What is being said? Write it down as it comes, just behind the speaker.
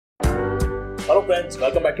Hello friends,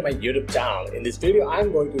 welcome back to my YouTube channel. In this video, I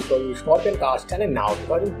am going to show you Scorpion Cast 10 and Now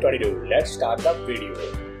 2022. Let's start the video.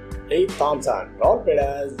 Thompson, role played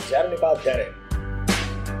as Veronica Dineen.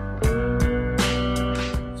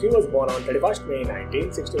 She was born on 21st May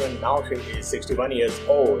 1961. Now she is 61 years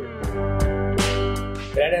old.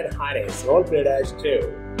 Hines, role played as Joe.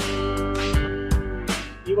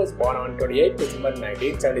 He was born on 28 December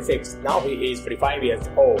 1976. Now he is 45 years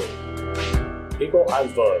old.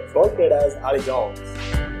 Aylesworth, role played as Allie Jones.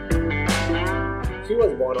 She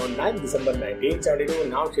was born on 9 December 1972.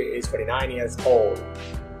 Now she is 49 years old.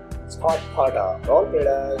 Scott Carter, role played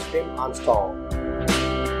as Armstrong.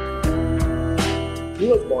 He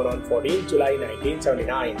was born on 14 July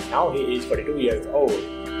 1979. Now he is 42 years old.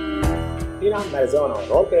 Majorino,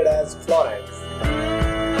 role played as Florence.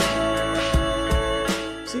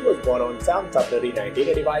 She was born on 7th February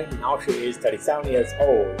 1985. Now she is 37 years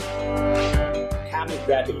old.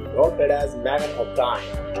 Guaty, role played as Megan O'Brien.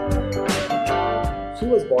 She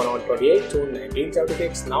was born on 28 June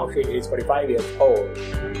 1976. Now she is 45 years old.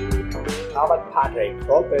 Patrick,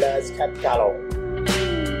 role played as Gallo.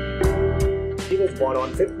 He was born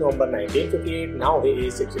on 5th November 1958. Now he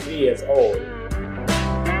is 63 years old.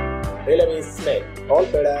 Elyes Smith, role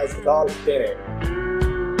played as Dineen.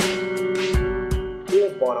 He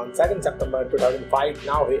was born on 2nd September 2005.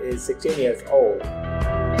 Now he is 16 years old.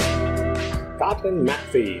 Katharine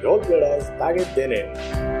McPhee, role played as Paige Dineen.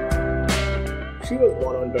 She was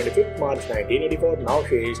born on 25th March 1984. Now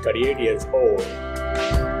she is 38 years old.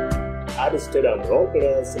 Stidham, role played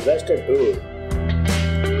as Sylvester.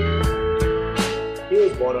 He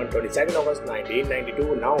was born on 22nd August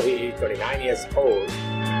 1992. Now he is 29 years old.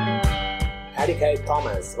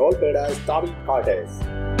 Thomas, role played as Toby.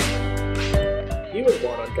 He was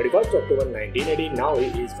born on 31st October 1980. Now he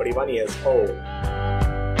is 41 years old.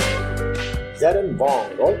 Jadyn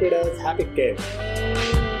Wong, role played as Cabe.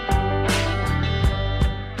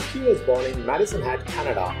 She was born in Madison Hat,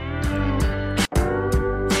 Canada.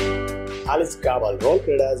 Gabel, role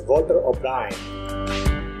played as Walter O'Brien.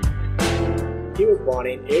 He was born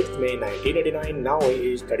in 8th May 1989. Now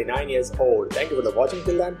he is 39 years old. Thank you for watching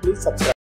till then. Please subscribe.